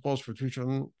 5 multiples for 3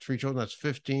 children. That's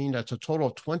 15. That's a total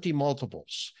of 20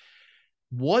 multiples.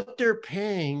 What they're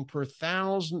paying per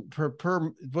thousand per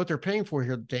what they're paying for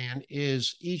here, Dan,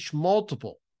 is each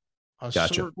multiple a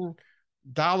certain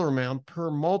dollar amount per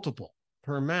multiple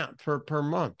per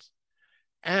month.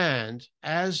 And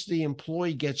as the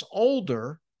employee gets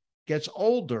older,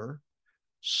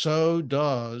 so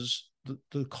does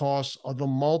the cost of the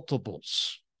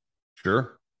multiples.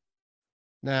 Sure.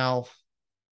 Now,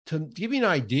 to give you an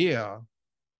idea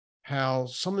how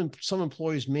some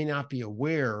employees may not be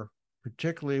aware,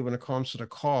 particularly when it comes to the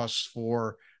costs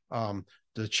for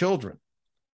the children.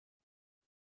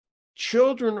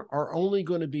 Children are only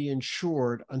going to be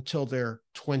insured until they're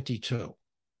 22.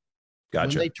 Gotcha.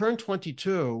 When they turn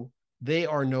 22, they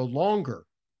are no longer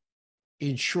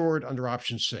insured under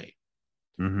option C.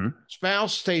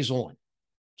 Spouse stays on.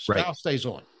 Stays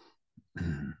on.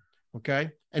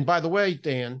 Okay. And by the way,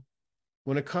 Dan,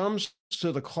 when it comes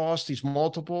to the cost, these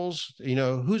multiples,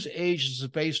 whose age is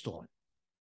it based on?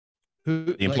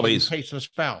 The employees. Like in the case of a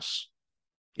spouse.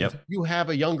 Yep. If you have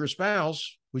a younger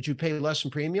spouse, would you pay less in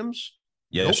premiums?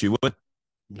 Yes, you would.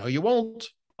 No, you won't.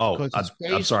 Oh,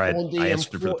 I'm sorry. I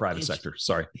answered for the private sector.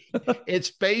 Sorry.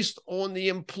 It's based on the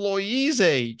employee's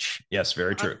age. Yes,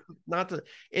 very true.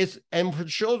 And for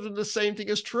children, the same thing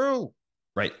is true.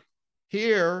 Right.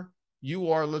 Here, you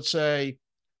are, let's say,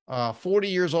 40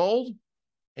 years old,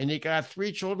 and you got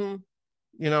 3 children,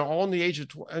 all under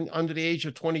the age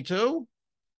of 22.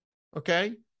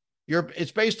 Okay.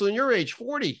 It's based on your age,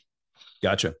 40.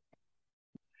 Gotcha.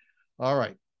 All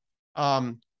right.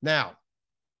 Now,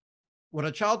 when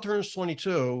a child turns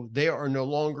 22, they are no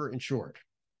longer insured.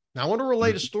 Now, I want to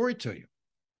relate a story to you.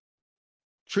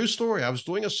 True story. I was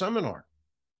doing a seminar.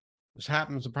 This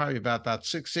happened probably about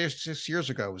 6 years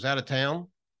ago. I was out of town,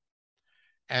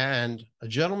 and a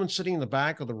gentleman sitting in the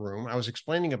back of the room, I was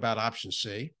explaining about option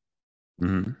C,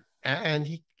 and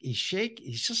he's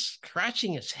just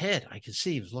scratching his head. I could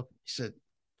see he was looking.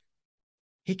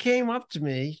 He came up to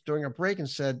me during a break and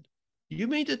said, "You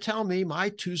mean to tell me my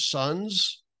 2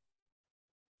 sons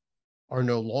are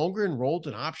no longer enrolled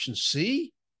in option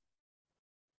C?"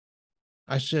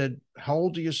 I said, "How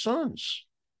old are your sons?"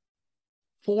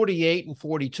 48 and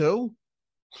 42.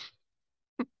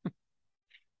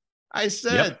 I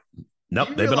said, Nope,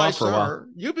 they've been off for a while.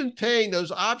 You've been paying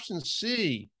those option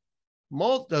C,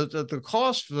 the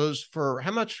cost for those, for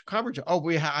how much coverage? Oh,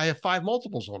 I have 5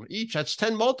 multiples on it each. That's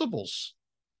 10 multiples.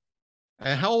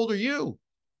 And how old are you?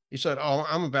 He said, "Oh,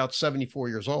 I'm about 74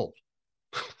 years old."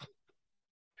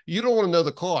 You don't want to know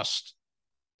the cost.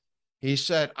 He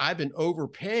said, "I've been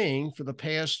overpaying for the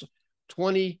past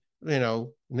 20,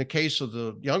 in the case of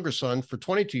the younger son, for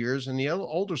 22 years, and the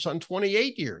older son,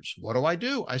 28 years. What do I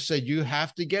do?" I said, "You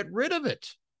have to get rid of it.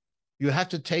 You have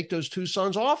to take those 2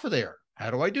 sons off of there." How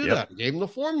do I do that? I gave him the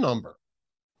form number.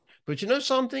 But you know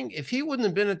something? If he wouldn't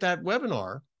have been at that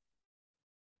webinar,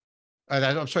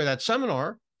 that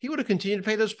seminar, he would have continued to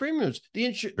pay those premiums.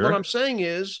 What I'm saying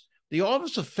is, the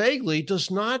Office of FEDLIFE does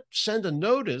not send a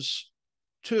notice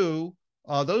to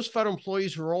those federal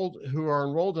employees who are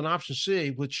enrolled in Option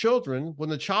C with children when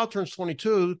the child turns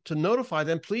 22 to notify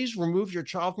them, please remove your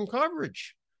child from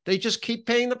coverage. They just keep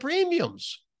paying the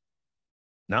premiums.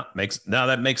 Now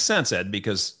that makes sense, Ed,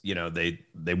 because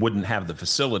they wouldn't have the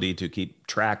facility to keep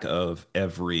track of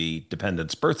every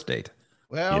dependent's birth date.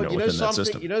 Well,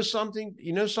 you know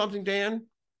something, Dan?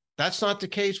 That's not the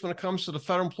case when it comes to the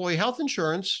federal employee health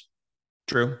insurance.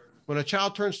 True. When a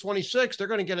child turns 26, they're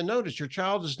going to get a notice. Your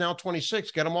child is now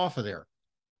 26. Get them off of there.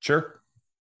 Sure.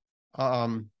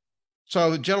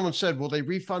 So the gentleman said, will they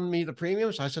refund me the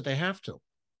premiums? I said, they have to.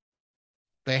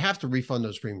 They have to refund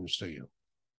those premiums to you.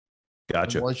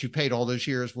 Gotcha. Once you paid all those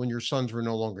years when your sons were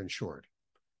no longer insured.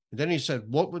 And then he said,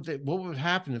 what would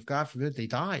happen if, God forbid, they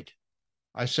died?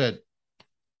 I said,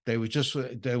 they would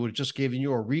just give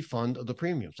you a refund of the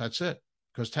premiums. That's it.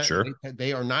 Because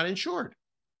they are not insured.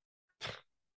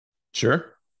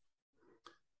 Sure.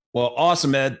 Well,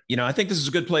 awesome, Ed. I think this is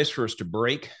a good place for us to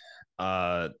break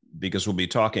because we'll be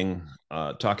talking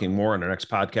more in our next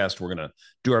podcast. We're going to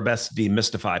do our best to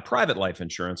demystify private life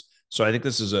insurance. So I think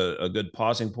this is a good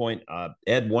pausing point.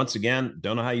 Ed, once again,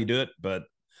 don't know how you do it, but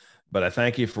I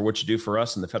thank you for what you do for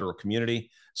us in the federal community,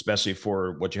 especially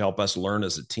for what you help us learn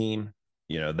as a team.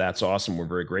 That's awesome. We're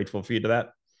very grateful for you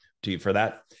for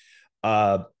that.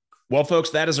 Well,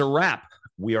 folks, that is a wrap.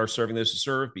 We are Serving Those Who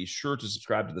Serve. Be sure to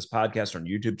subscribe to this podcast on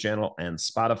YouTube channel and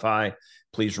Spotify.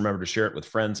 Please remember to share it with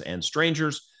friends and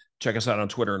strangers. Check us out on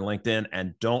Twitter and LinkedIn.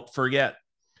 And don't forget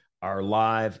our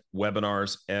live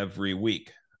webinars every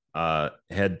week.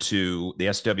 Head to the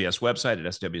SWS website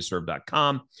at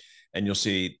swserve.com and you'll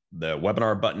see the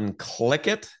webinar button. Click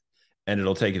it and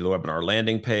it'll take you to the webinar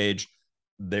landing page.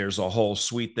 There's a whole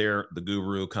suite there. The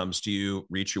guru comes to you,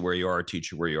 reach you where you are,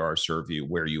 teach you where you are, serve you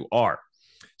where you are.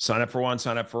 Sign up for one,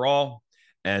 sign up for all,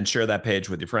 and share that page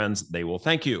with your friends. They will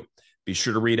thank you. Be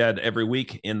sure to read Ed every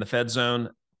week in the Fed Zone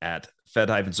at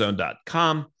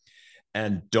fed-zone.com.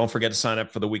 And don't forget to sign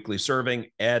up for the weekly serving.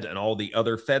 Ed and all the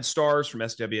other Fed stars from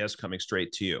SWS coming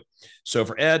straight to you. So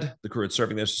for Ed, the crew at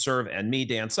Serving Those Who Serve, and me,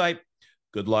 Dan Sipe,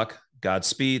 good luck,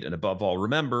 Godspeed, and above all,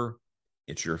 remember,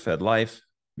 it's your Fed life.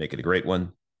 Make it a great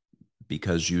one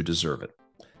because you deserve it.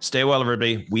 Stay well,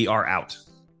 everybody. We are out.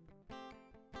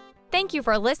 Thank you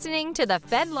for listening to the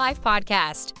FEDLIFE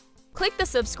Podcast. Click the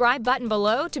subscribe button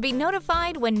below to be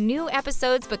notified when new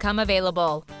episodes become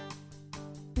available.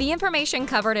 The information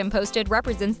covered and posted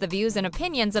represents the views and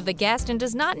opinions of the guest and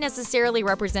does not necessarily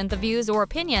represent the views or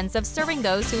opinions of Serving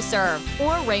Those Who Serve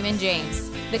or Raymond James.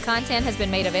 The content has been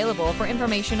made available for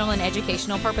informational and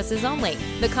educational purposes only.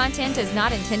 The content is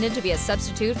not intended to be a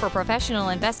substitute for professional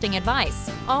investing advice.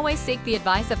 Always seek the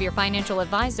advice of your financial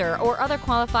advisor or other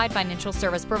qualified financial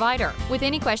service provider with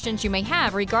any questions you may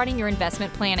have regarding your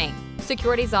investment planning.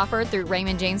 Securities offered through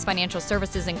Raymond James Financial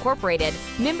Services Incorporated,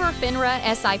 member FINRA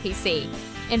SIPC.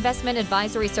 Investment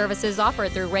advisory services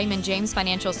offered through Raymond James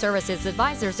Financial Services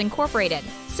Advisors Incorporated.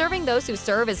 Serving Those Who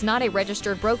Serve is not a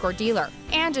registered broker-dealer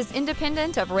and is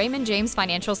independent of Raymond James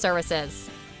Financial Services.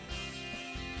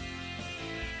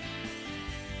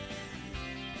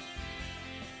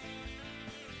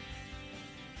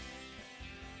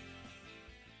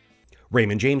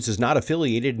 Raymond James is not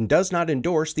affiliated and does not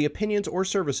endorse the opinions or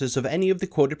services of any of the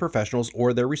quoted professionals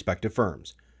or their respective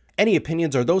firms. Any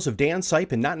opinions are those of Dan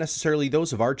Sipe and not necessarily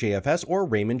those of RJFS or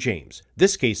Raymond James.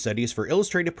 This case study is for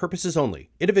illustrative purposes only.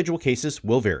 Individual cases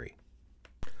will vary.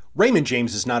 Raymond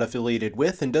James is not affiliated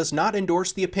with and does not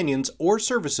endorse the opinions or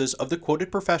services of the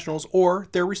quoted professionals or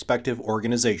their respective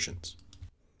organizations.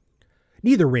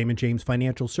 Neither Raymond James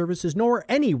Financial Services nor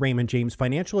any Raymond James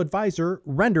financial advisor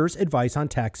renders advice on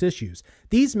tax issues.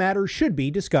 These matters should be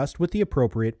discussed with the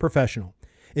appropriate professional.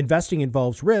 Investing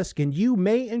involves risk, and you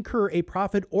may incur a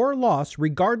profit or loss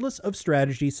regardless of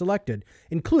strategy selected,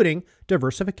 including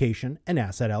diversification and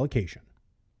asset allocation.